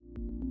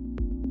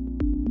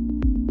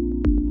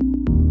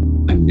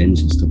again,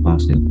 this is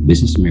Topase of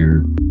Business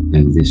Mirror,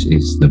 and this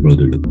is the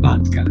Broader Look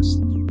podcast.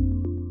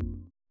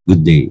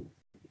 Good day.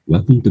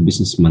 Welcome to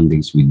Business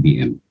Mondays with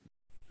BM,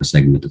 a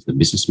segment of the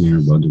Business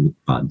Mirror Broader Look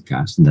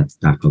podcast that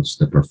tackles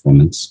the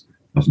performance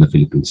of the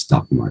Philippine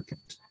stock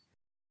market.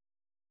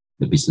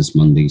 The Business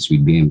Mondays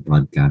with BM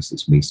podcast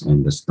is based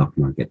on the stock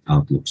market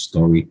outlook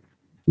story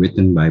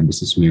written by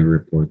Business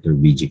Mirror reporter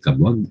VG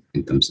Cabog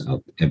and comes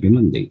out every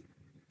Monday.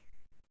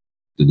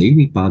 Today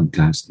we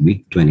podcast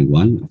week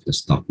 21 of the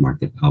stock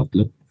market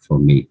outlook for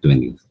May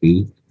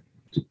 23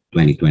 to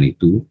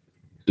 2022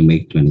 to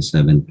May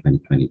 27,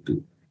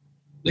 2022.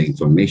 The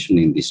information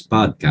in this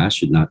podcast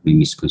should not be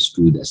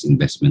misconstrued as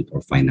investment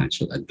or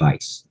financial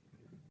advice.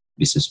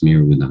 Business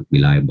Mirror will not be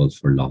liable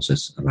for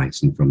losses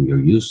arising from your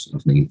use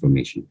of the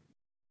information.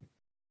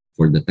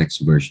 For the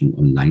text version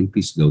online,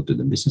 please go to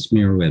the Business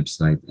Mirror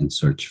website and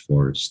search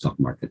for Stock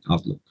Market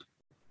Outlook.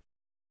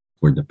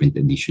 For the print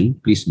edition,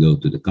 please go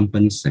to the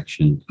companies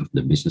section of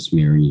the Business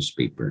Mirror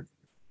newspaper.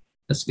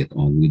 Let's get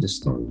on with the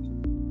story.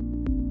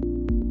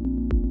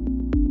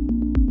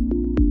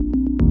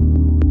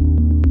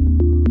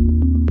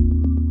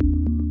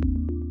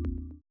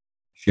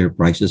 Share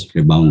prices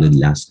rebounded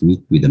last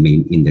week with the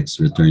main index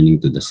returning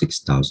to the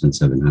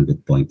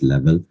 6,700 point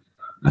level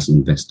as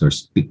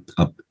investors picked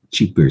up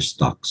cheaper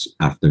stocks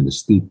after the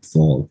steep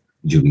fall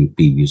during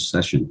previous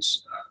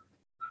sessions.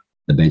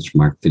 The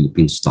benchmark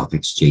Philippine Stock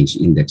Exchange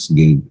Index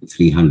gained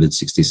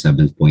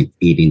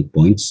 367.18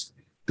 points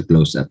to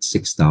close at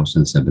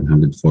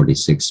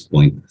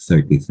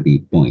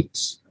 6,746.33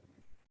 points.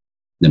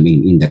 The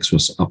main index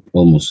was up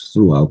almost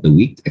throughout the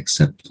week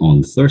except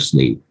on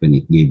Thursday when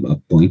it gave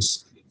up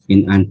points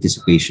in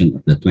anticipation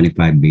of the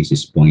 25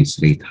 basis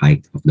points rate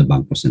hike of the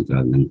Bangko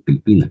Sentral ng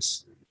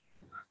Pilipinas.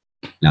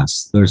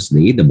 Last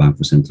Thursday, the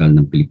Bangko Sentral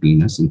ng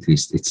Pilipinas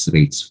increased its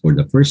rates for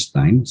the first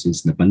time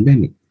since the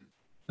pandemic,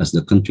 as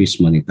the country's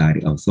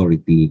monetary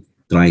authority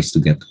tries to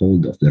get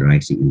hold of the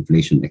rising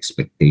inflation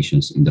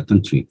expectations in the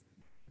country.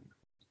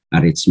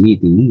 At its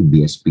meeting,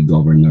 BSP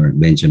Governor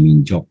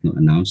Benjamin Diokno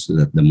announced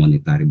that the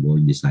Monetary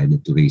Board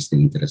decided to raise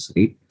the interest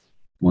rate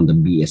on the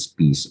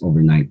BSP's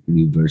overnight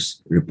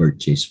reverse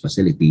repurchase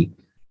facility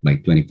by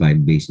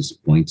 25 basis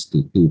points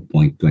to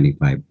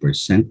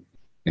 2.25%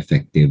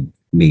 effective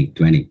May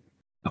 20.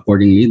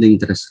 Accordingly, the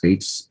interest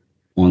rates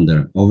on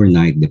the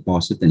overnight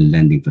deposit and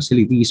lending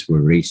facilities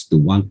were raised to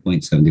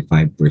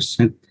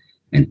 1.75%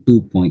 and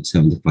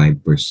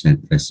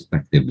 2.75%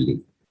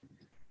 respectively.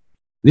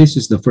 This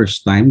is the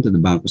first time that the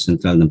Bangko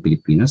Sentral ng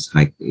Pilipinas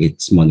hiked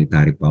its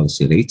monetary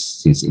policy rates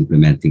since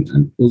implementing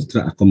an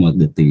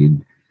ultra-accommodative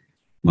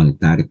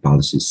monetary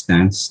policy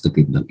stance to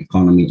keep the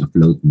economy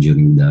afloat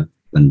during the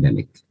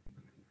pandemic.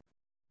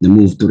 The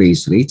move to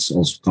raise rates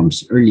also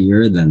comes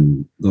earlier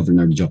than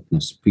Governor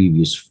Diokno's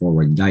previous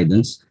forward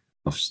guidance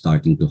of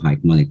starting to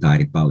hike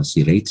monetary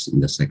policy rates in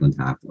the second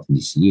half of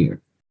this year.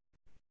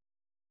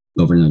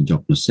 Governor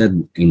Diokno said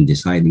in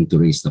deciding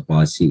to raise the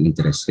policy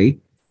interest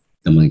rate,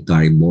 the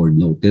Monetary Board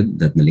noted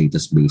that the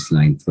latest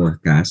baseline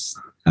forecasts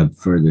have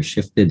further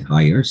shifted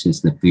higher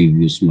since the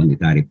previous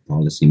monetary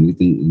policy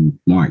meeting in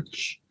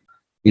March,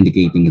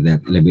 indicating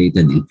that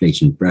elevated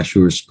inflation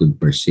pressures could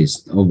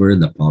persist over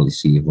the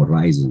policy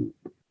horizon.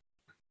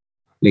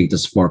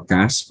 Latest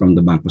forecasts from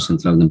the Bangko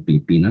Sentral ng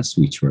Pilipinas,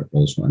 which were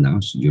also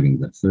announced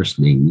during the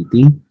Thursday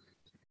meeting,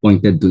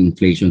 pointed to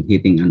inflation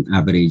hitting an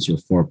average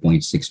of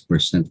 4.6%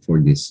 for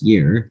this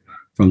year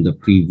from the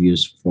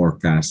previous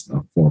forecast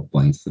of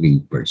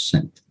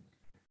 4.3%.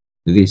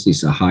 This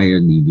is a higher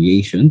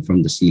deviation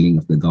from the ceiling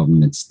of the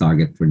government's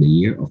target for the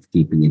year of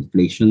keeping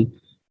inflation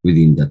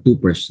within the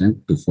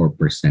 2% to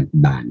 4%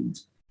 band.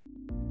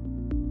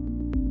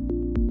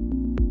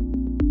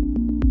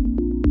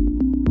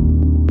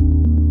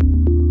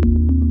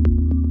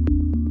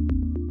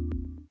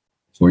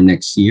 For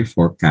next year,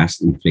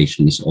 forecast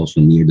inflation is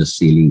also near the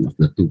ceiling of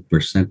the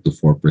 2% to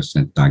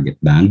 4% target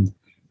band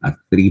at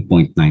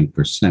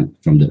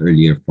 3.9% from the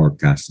earlier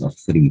forecast of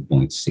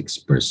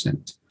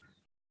 3.6%.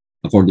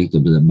 According to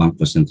the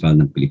Bangko Sentral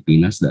ng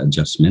Pilipinas, the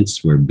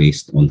adjustments were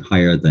based on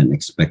higher than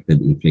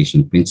expected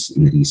inflation prints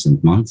in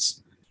recent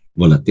months,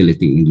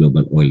 volatility in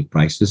global oil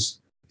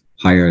prices,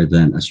 higher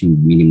than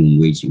assumed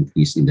minimum wage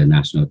increase in the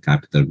National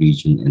Capital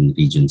Region and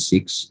Region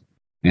 6,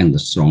 and the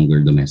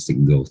stronger domestic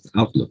growth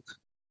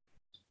outlook.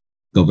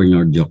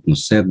 Governor Diokno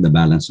said the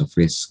balance of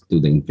risk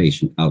to the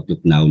inflation outlook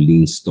now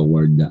leans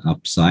toward the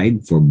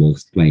upside for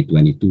both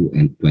 2022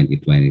 and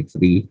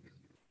 2023,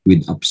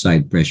 with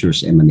upside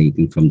pressures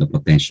emanating from the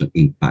potential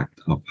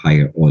impact of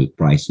higher oil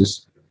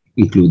prices,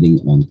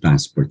 including on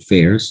transport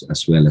fares,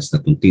 as well as the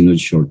continued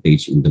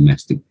shortage in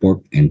domestic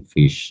pork and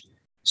fish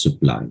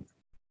supply.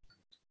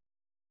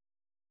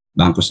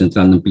 Bangko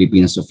Sentral ng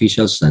Pilipinas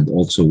officials had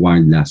also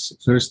warned last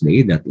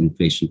Thursday that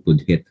inflation could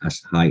hit as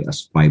high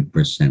as 5%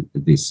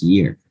 this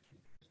year.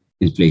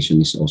 Inflation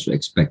is also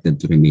expected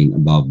to remain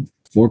above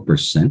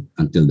 4%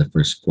 until the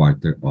first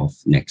quarter of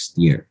next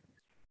year.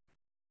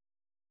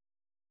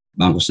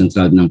 Bangko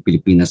Sentral ng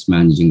Pilipinas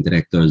Managing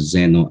Director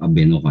Zeno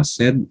Abenoja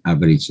said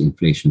average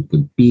inflation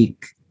could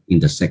peak in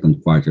the second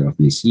quarter of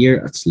this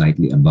year at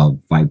slightly above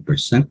 5%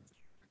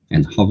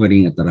 and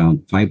hovering at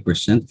around 5%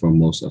 for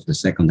most of the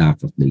second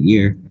half of the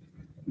year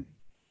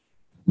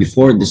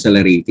before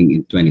decelerating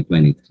in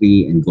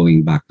 2023 and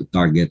going back to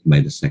target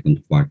by the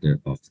second quarter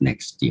of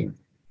next year.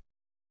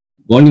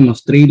 Volume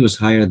of trade was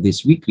higher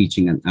this week,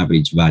 reaching an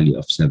average value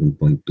of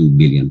 7.2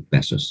 billion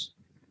pesos.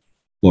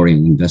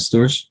 Foreign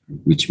investors,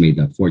 which made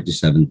up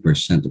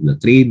 47% of the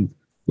trade,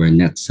 were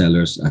net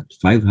sellers at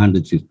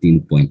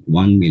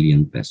 515.1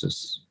 million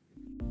pesos.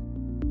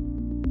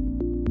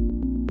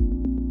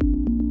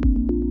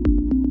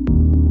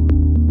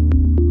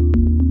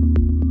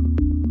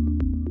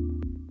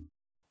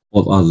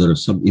 All other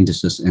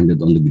sub-indices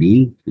ended on the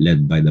green,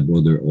 led by the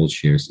broader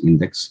all-shares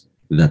index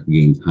that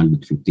gained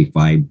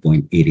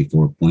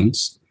 155.84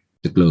 points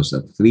to close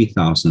at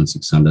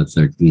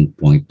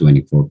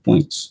 3,613.24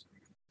 points.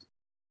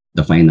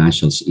 The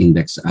financials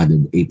index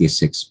added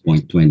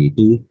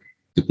 86.22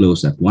 to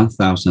close at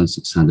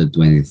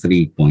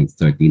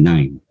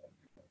 1,623.39.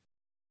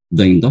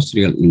 The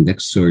industrial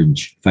index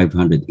surged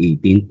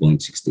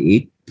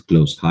 518.68 to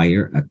close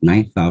higher at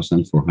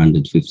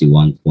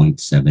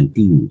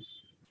 9,451.17.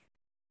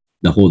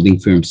 The holding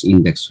firms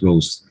index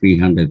rose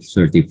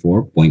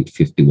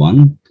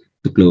 334.51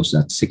 to close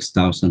at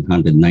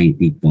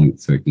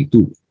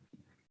 6,190.32.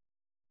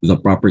 The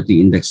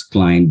property index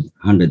climbed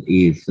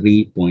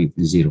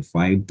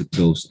 183.05 to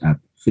close at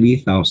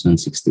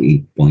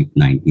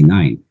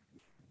 3,068.99.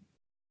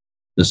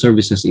 The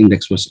services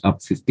index was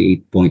up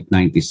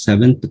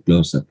 58.97 to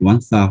close at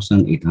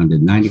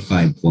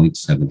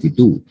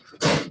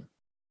 1,895.72.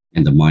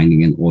 And the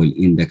mining and oil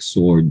index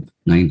soared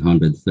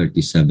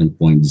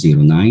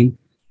 937.09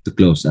 to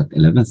close at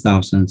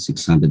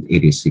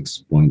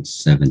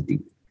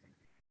 11,686.70.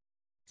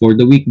 For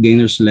the week,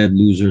 gainers led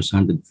losers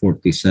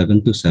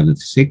 147 to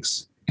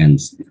 76, and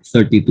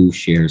 32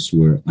 shares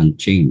were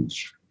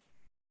unchanged.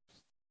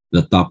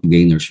 The top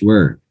gainers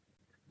were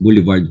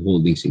Boulevard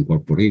Holdings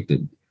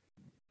Incorporated,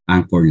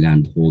 Anchor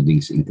Land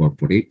Holdings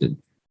Incorporated,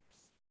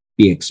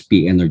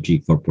 PXP Energy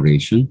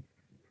Corporation,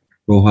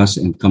 Rojas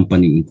and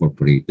Company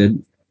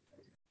Incorporated,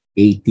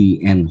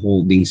 ATN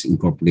Holdings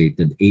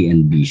Incorporated A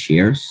and B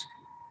shares,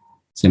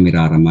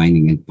 Semirara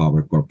Mining and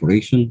Power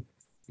Corporation,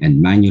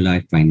 and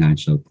Manulife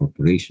Financial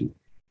Corporation.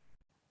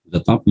 The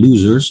top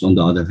losers, on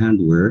the other hand,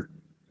 were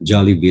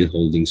Jollyville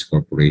Holdings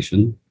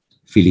Corporation,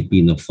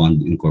 Filipino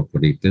Fund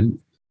Incorporated,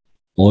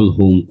 All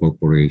Home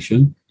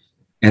Corporation,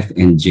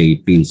 F&J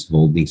Prince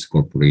Holdings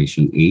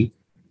Corporation A,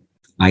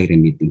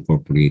 iRemit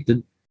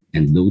Incorporated,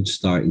 and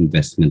Lodestar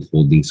Investment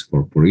Holdings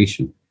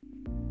Corporation.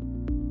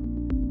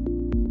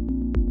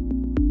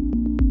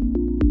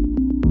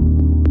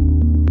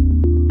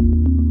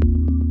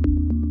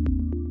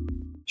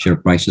 Share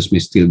prices may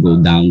still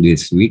go down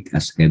this week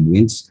as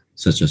headwinds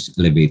such as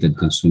elevated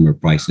consumer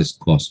prices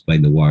caused by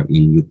the war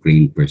in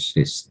Ukraine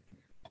persist.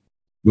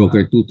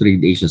 Broker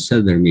 2Trade Asia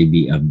said there may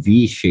be a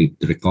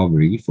V-shaped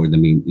recovery for the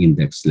main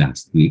index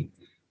last week,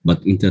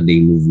 but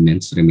intraday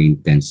movements remain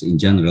tense in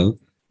general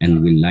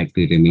and will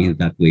likely remain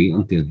that way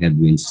until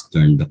headwinds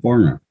turn the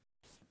corner.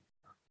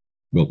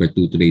 Broker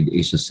 2Trade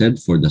Asia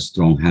said for the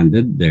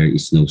strong-handed, there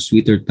is no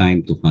sweeter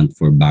time to hunt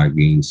for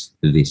bargains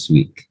this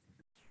week.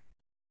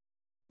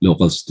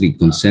 Local street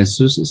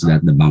consensus is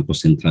that the Bangko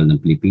Sentral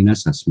ng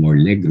Pilipinas has more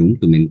legroom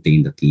to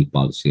maintain the key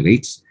policy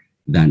rates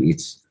than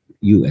its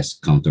U.S.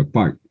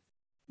 counterpart,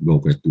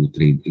 Broker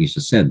 2Trade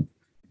Asia said,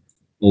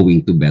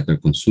 owing to better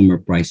consumer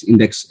price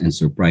index and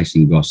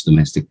surprising gross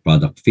domestic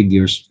product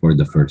figures for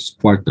the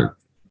first quarter.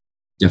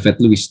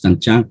 Jafet Luis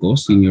Tanchanco,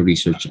 senior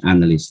research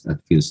analyst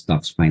at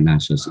PhilStocks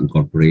Financials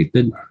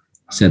Incorporated,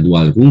 said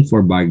while room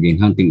for bargain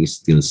hunting is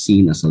still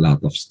seen as a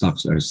lot of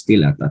stocks are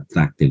still at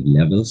attractive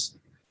levels,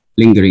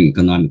 lingering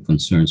economic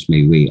concerns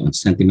may weigh on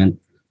sentiment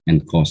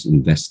and cause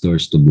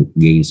investors to book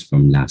gains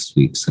from last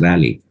week's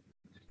rally.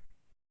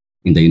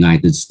 In the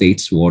United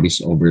States,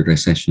 worries over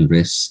recession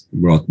risks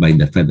brought by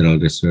the Federal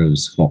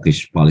Reserve's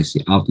hawkish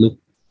policy outlook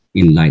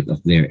in light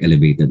of their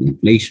elevated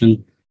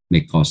inflation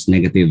may cause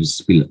negative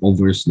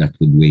spillovers that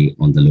could weigh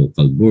on the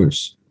local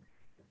bourse,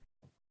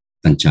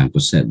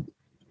 Tanchanco said.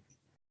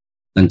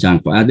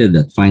 Tanchanco added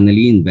that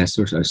finally,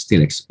 investors are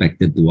still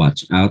expected to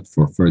watch out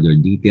for further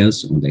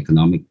details on the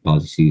economic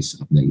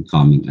policies of the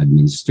incoming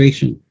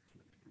administration.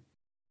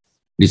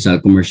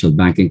 Rizal Commercial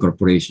Banking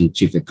Corporation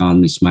Chief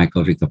Economist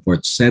Michael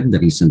Ricafort said the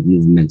recent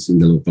movements in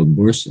the local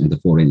bourse and the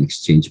foreign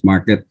exchange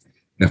market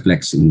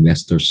reflects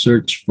investors'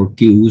 search for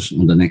clues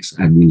on the next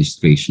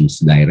administration's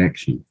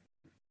direction.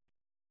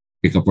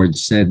 Ricafort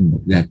said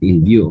that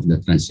in view of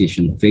the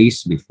transition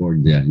phase before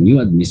the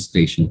new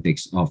administration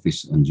takes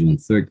office on June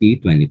 30,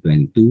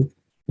 2022,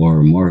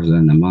 or more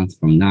than a month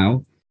from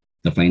now,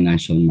 the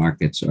financial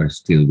markets are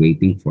still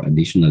waiting for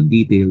additional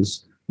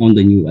details on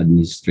the new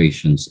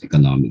administration's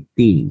economic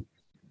theme.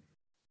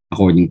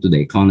 According to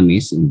The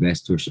Economist,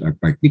 investors are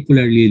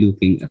particularly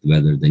looking at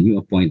whether the new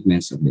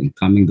appointments of the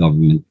incoming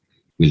government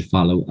will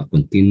follow a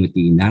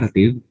continuity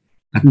narrative,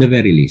 at the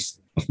very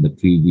least, of the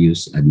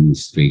previous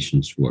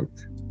administration's work.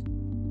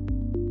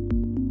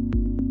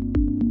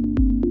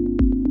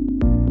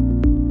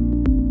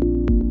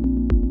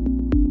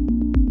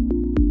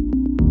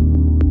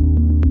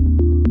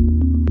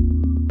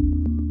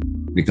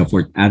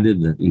 Ricafort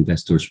added that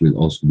investors will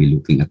also be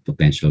looking at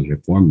potential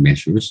reform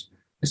measures,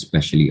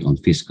 especially on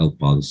fiscal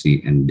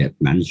policy and debt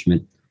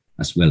management,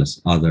 as well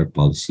as other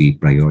policy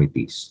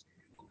priorities.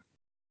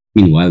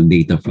 Meanwhile,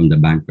 data from the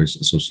Bankers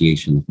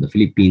Association of the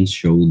Philippines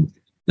showed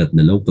that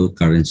the local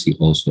currency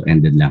also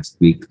ended last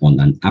week on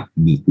an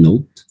upbeat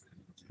note,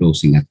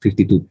 closing at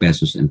 52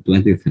 pesos and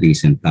 23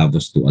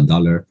 centavos to a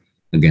dollar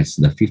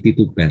against the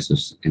 52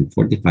 pesos and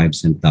 45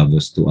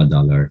 centavos to a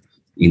dollar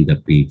in the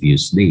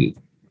previous day.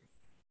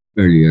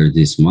 Earlier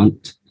this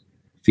month,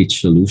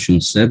 Fitch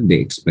Solutions said they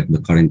expect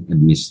the current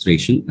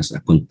administration as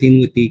a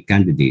continuity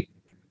candidate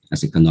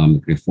as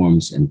economic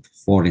reforms and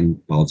foreign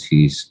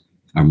policies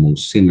are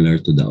most similar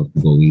to the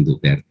outgoing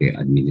Duterte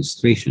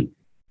administration.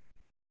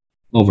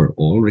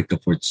 Overall,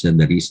 Ricafort said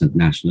the recent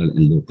national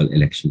and local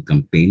election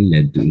campaign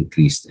led to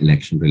increased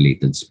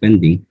election-related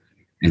spending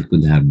and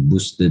could have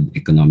boosted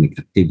economic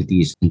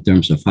activities in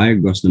terms of higher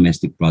gross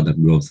domestic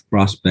product growth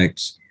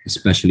prospects,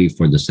 especially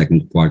for the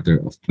second quarter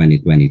of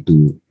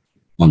 2022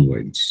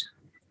 onwards.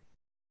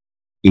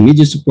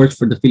 Immediate support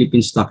for the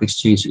Philippine Stock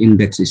Exchange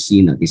Index is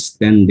seen at its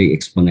 10-day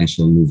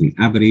exponential moving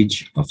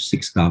average of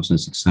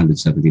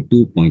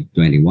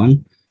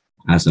 6,672.21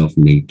 as of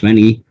May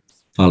 20,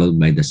 followed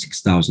by the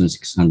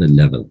 6,600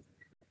 level.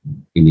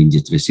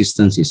 Immediate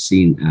resistance is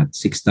seen at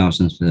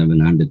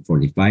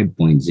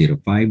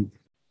 6,745.05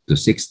 to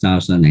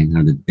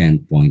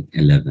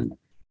 6,910.11.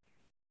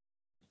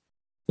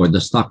 For the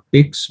stock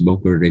picks,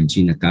 broker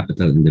Regina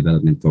Capital and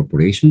Development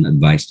Corporation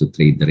advised to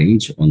trade the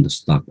range on the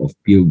stock of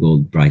Pure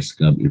Gold Price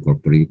Club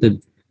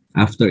Incorporated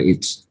after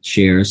its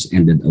shares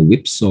ended a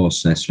whipsaw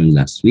session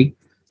last week,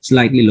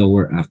 slightly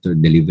lower after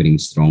delivering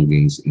strong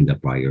gains in the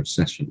prior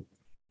session.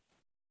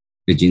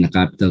 Regina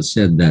Capital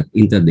said that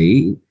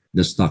intraday,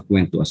 the stock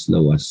went to as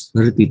low as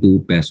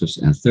 32 pesos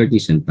and 30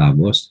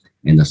 centavos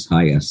and as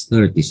high as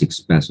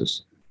 36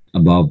 pesos,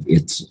 above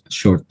its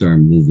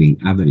short-term moving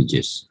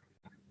averages.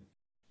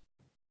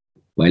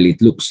 While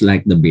it looks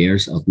like the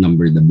bears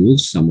outnumbered the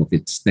bulls, some of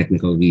its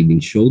technical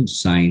readings showed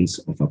signs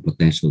of a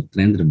potential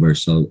trend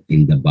reversal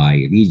in the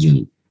buy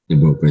region, the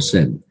broker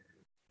said.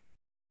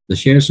 The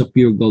shares of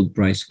Pure Gold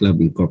Price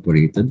Club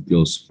Incorporated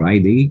closed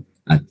Friday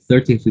at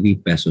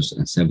 33 pesos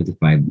and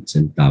 75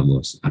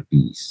 centavos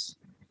apiece.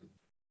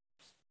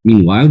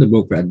 Meanwhile, the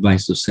broker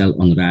advised to sell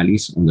on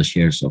rallies on the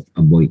shares of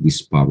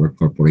Aboitiz Power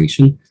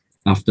Corporation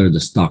after the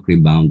stock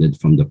rebounded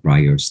from the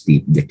prior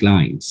steep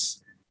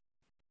declines.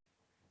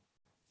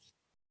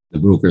 The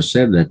broker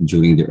said that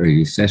during the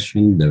early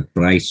session, the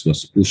price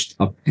was pushed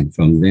up and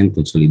from then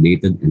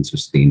consolidated and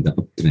sustained the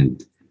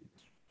uptrend.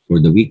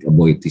 For the week,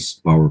 Aboitiz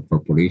Power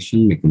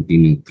Corporation may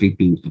continue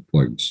creeping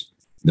upwards,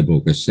 the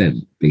broker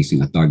said,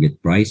 placing a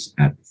target price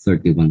at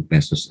 31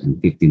 pesos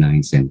and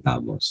 59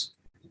 centavos.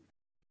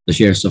 The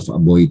shares of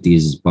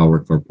Aboitiz Power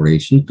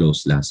Corporation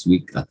closed last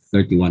week at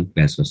 31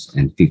 pesos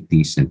and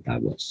 50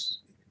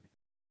 centavos.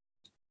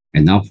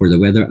 And now for the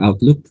weather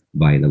outlook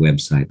by the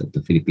website of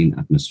the Philippine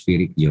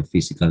Atmospheric,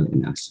 Geophysical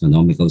and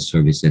Astronomical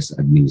Services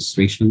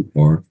Administration,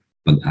 or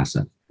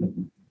PAGASA.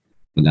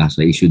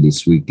 PAGASA issued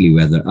its weekly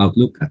weather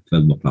outlook at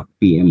 12 o'clock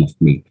p.m. of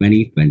May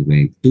 20,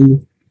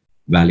 2022,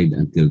 valid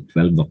until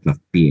 12 o'clock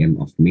p.m.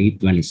 of May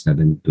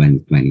 27,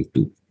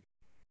 2022.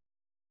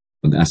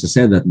 PAGASA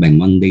said that by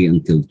Monday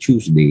until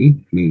Tuesday,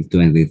 May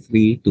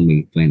 23 to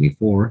May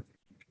 24,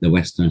 the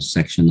western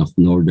section of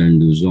northern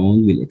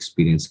Luzon will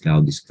experience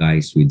cloudy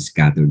skies with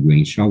scattered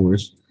rain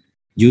showers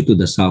due to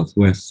the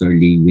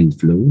southwesterly wind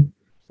flow,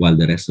 while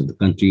the rest of the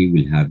country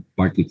will have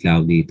partly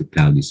cloudy to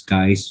cloudy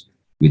skies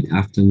with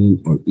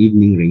afternoon or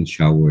evening rain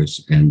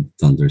showers and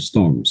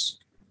thunderstorms.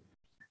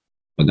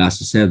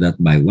 PAGASA said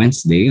that by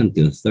Wednesday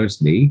until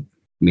Thursday,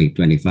 May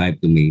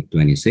 25 to May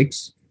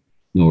 26,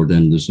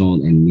 northern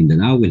Luzon and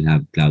Mindanao will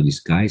have cloudy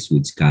skies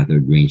with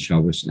scattered rain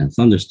showers and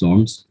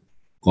thunderstorms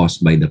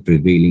caused by the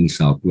prevailing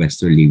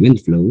southwesterly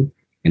wind flow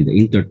and the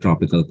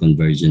intertropical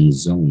convergence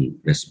zone,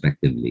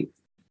 respectively.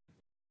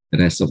 The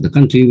rest of the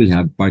country will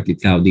have partly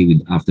cloudy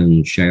with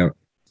afternoon shower.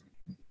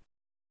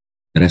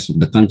 The rest of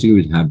the country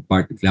will have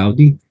partly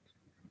cloudy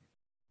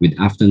with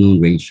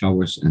afternoon rain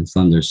showers and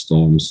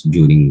thunderstorms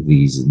during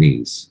these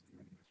days.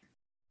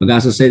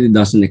 PAGASA said it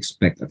doesn't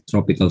expect a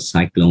tropical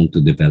cyclone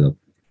to develop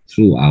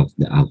throughout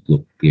the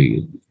outlook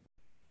period.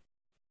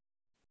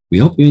 We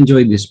hope you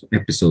enjoyed this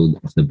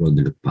episode of the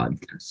Broader Look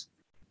Podcast.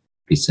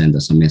 Please send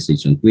us a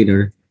message on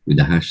Twitter with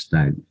the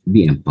hashtag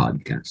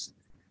BMPodcast.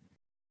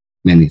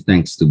 Many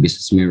thanks to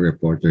Business Mirror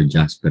reporter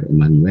Jasper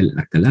Emmanuel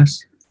Arcalas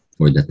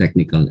for the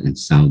technical and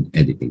sound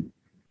editing.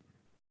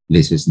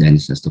 This is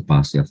Dennis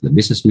Estopasi of the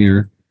Business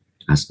Mirror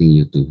asking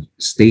you to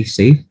stay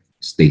safe,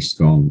 stay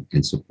strong,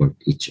 and support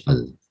each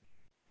other.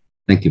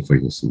 Thank you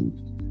for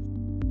listening.